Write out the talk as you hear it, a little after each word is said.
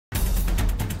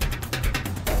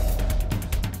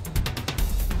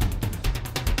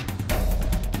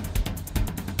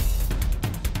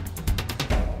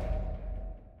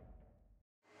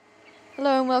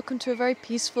Hello and welcome to a very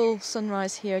peaceful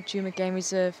sunrise here at Juma Game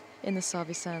Reserve in the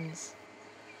Savi Sands.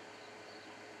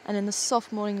 And in the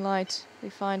soft morning light we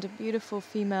find a beautiful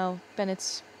female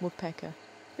Bennett's woodpecker,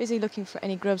 busy looking for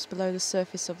any grubs below the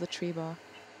surface of the tree bark.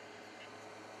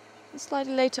 And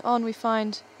slightly later on we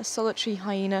find a solitary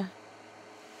hyena,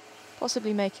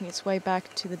 possibly making its way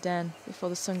back to the den before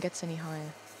the sun gets any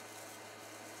higher.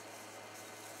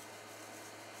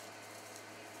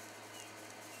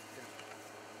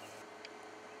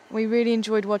 We really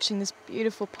enjoyed watching this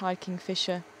beautiful pied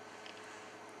kingfisher,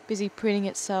 busy preening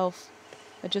itself,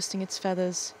 adjusting its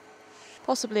feathers.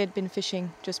 Possibly it had been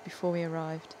fishing just before we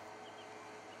arrived.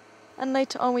 And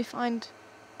later on we find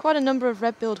quite a number of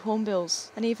red-billed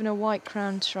hornbills and even a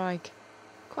white-crowned shrike.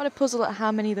 Quite a puzzle at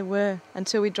how many there were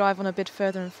until we drive on a bit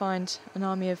further and find an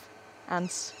army of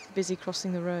ants busy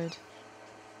crossing the road.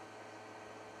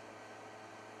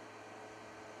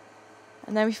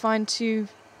 And then we find two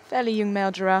fairly young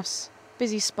male giraffes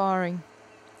busy sparring,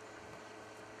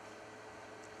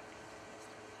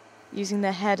 using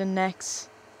their head and necks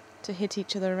to hit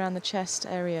each other around the chest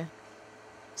area.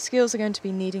 Skills are going to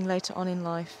be needing later on in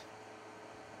life.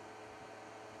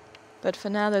 But for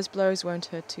now those blows won't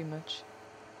hurt too much.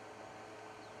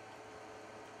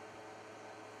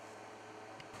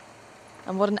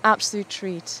 And what an absolute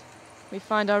treat. We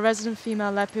find our resident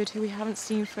female leopard who we haven't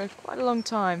seen for quite a long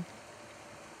time.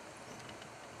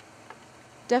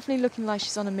 Definitely looking like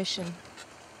she's on a mission.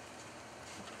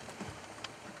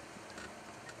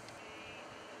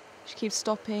 She keeps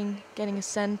stopping, getting a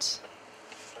scent,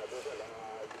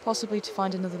 possibly to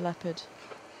find another leopard.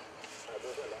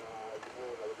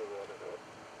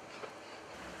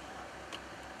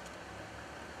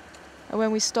 And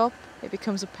when we stop, it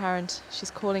becomes apparent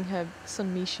she's calling her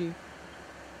son Mixo.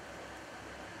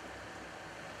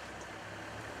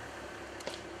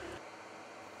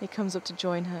 He comes up to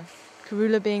join her,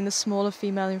 Karula being the smaller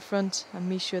female in front and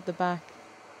Mixo at the back.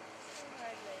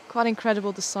 Quite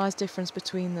incredible the size difference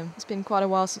between them. It's been quite a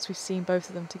while since we've seen both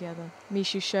of them together.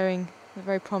 Mixo showing a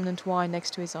very prominent Y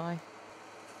next to his eye.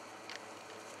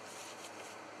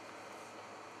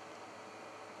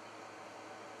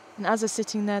 And as they're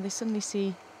sitting there, they suddenly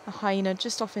see a hyena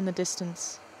just off in the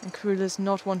distance, and Karula's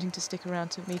not wanting to stick around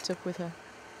to meet up with her.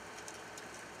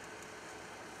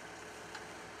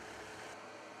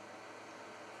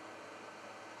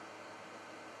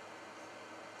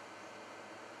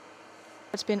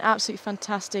 It's been absolutely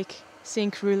fantastic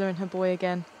seeing Karula and her boy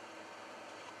again.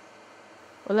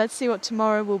 Well, let's see what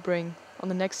tomorrow will bring on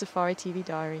the next Safari TV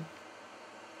Diary.